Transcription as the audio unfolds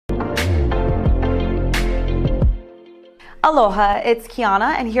Aloha, it's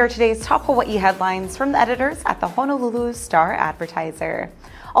Kiana, and here are today's top Hawaii headlines from the editors at the Honolulu Star-Advertiser.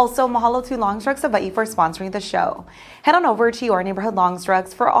 Also, mahalo to Long's Hawaii for sponsoring the show. Head on over to your neighborhood Long's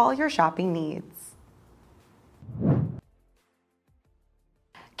for all your shopping needs.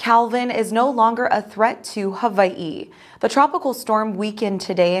 Calvin is no longer a threat to Hawaii. The tropical storm weakened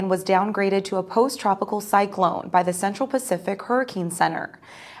today and was downgraded to a post-tropical cyclone by the Central Pacific Hurricane Center.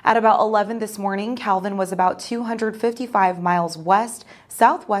 At about 11 this morning, Calvin was about 255 miles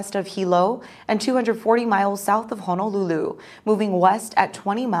southwest of Hilo and 240 miles south of Honolulu, moving west at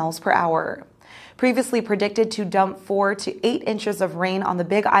 20 miles per hour. Previously predicted to dump 4 to 8 inches of rain on the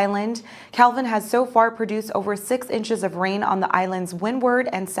Big Island, Calvin has so far produced over 6 inches of rain on the island's windward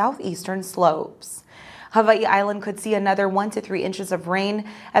and southeastern slopes. Hawaii Island could see another 1 to 3 inches of rain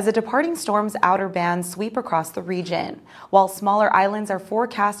as the departing storm's outer bands sweep across the region, while smaller islands are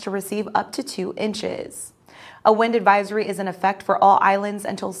forecast to receive up to 2 inches. A wind advisory is in effect for all islands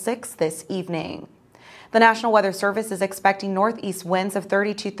until 6 this evening. The National Weather Service is expecting northeast winds of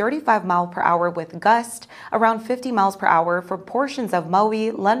 30 to 35 miles per hour with gusts around 50 miles per hour for portions of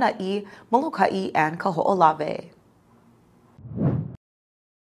Maui, Lanai, Molokai, and Kaho'olawe.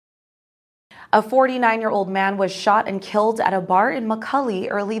 A 49-year-old man was shot and killed at a bar in Makali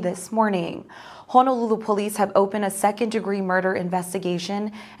early this morning. Honolulu police have opened a second-degree murder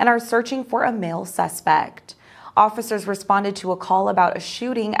investigation and are searching for a male suspect. Officers responded to a call about a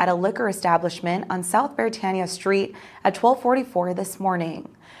shooting at a liquor establishment on South Beretania Street at 12:44 this morning.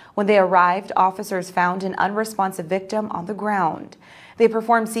 When they arrived, officers found an unresponsive victim on the ground. They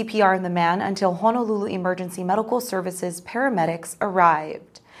performed CPR on the man until Honolulu Emergency Medical Services paramedics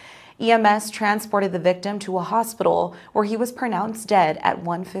arrived. EMS transported the victim to a hospital where he was pronounced dead at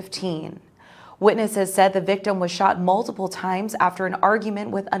 1:15. Witnesses said the victim was shot multiple times after an argument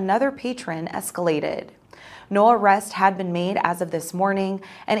with another patron escalated. No arrest had been made as of this morning,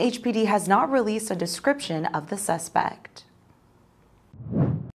 and HPD has not released a description of the suspect.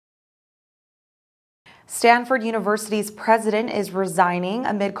 Stanford University's president is resigning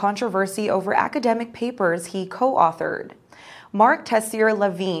amid controversy over academic papers he co-authored. Mark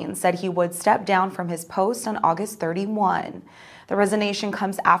Tessier-Levine said he would step down from his post on August 31. The resignation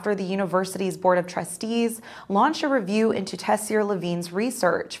comes after the university's Board of Trustees launched a review into Tessier-Levine's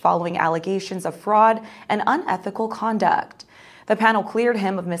research following allegations of fraud and unethical conduct. The panel cleared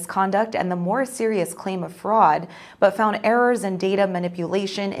him of misconduct and the more serious claim of fraud, but found errors in data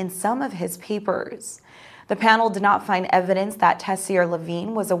manipulation in some of his papers. The panel did not find evidence that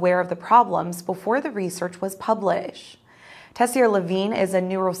Tessier-Levine was aware of the problems before the research was published. Tessier-Levine is a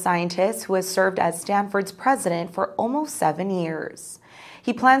neuroscientist who has served as Stanford's president for almost 7 years.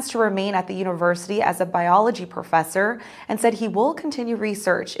 He plans to remain at the university as a biology professor and said he will continue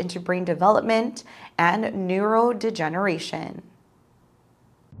research into brain development and neurodegeneration.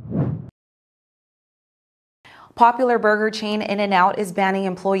 Popular burger chain In-N-Out is banning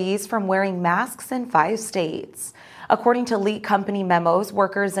employees from wearing masks in 5 states. According to leaked company memos,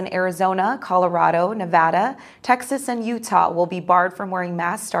 workers in Arizona, Colorado, Nevada, Texas, and Utah will be barred from wearing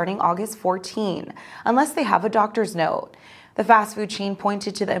masks starting August 14, unless they have a doctor's note. The fast food chain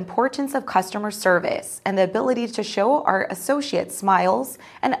pointed to the importance of customer service and the ability to show our associates smiles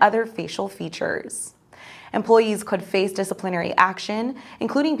and other facial features. Employees could face disciplinary action,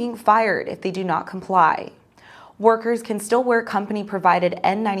 including being fired if they do not comply. Workers can still wear company-provided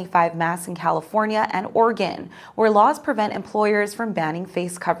N95 masks in California and Oregon, where laws prevent employers from banning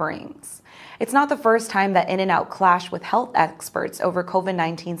face coverings. It's not the first time that In-N-Out clashed with health experts over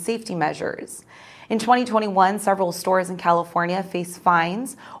COVID-19 safety measures. In 2021, several stores in California faced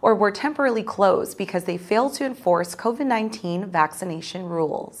fines or were temporarily closed because they failed to enforce COVID-19 vaccination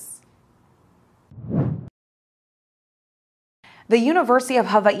rules. The University of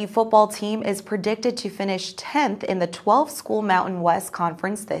Hawaii football team is predicted to finish 10th in the 12-school Mountain West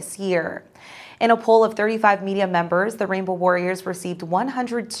Conference this year. In a poll of 35 media members, the Rainbow Warriors received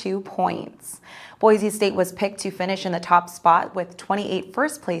 102 points. Boise State was picked to finish in the top spot with 28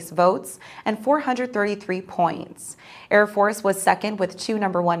 first-place votes and 433 points. Air Force was second with 2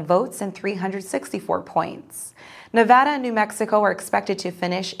 number 1 votes and 364 points. Nevada and New Mexico are expected to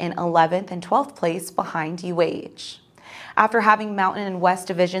finish in 11th and 12th place behind UH. After having Mountain and West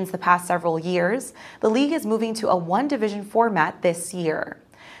divisions the past several years, the league is moving to a one-division format this year.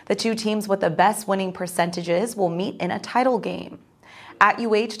 The 2 teams with the best winning percentages will meet in a title game. At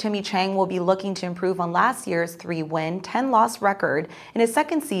UH, Timmy Chang will be looking to improve on last year's 3-win, 10-loss record in his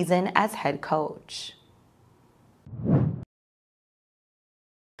second season as head coach.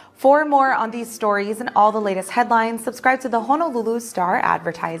 For more on these stories and all the latest headlines, subscribe to the Honolulu Star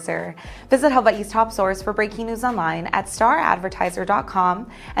Advertiser. Visit Hawaii's top source for breaking news online at staradvertiser.com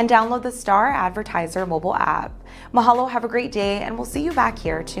and download the Star Advertiser mobile app. Mahalo, have a great day, and we'll see you back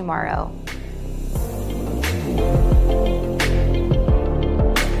here tomorrow.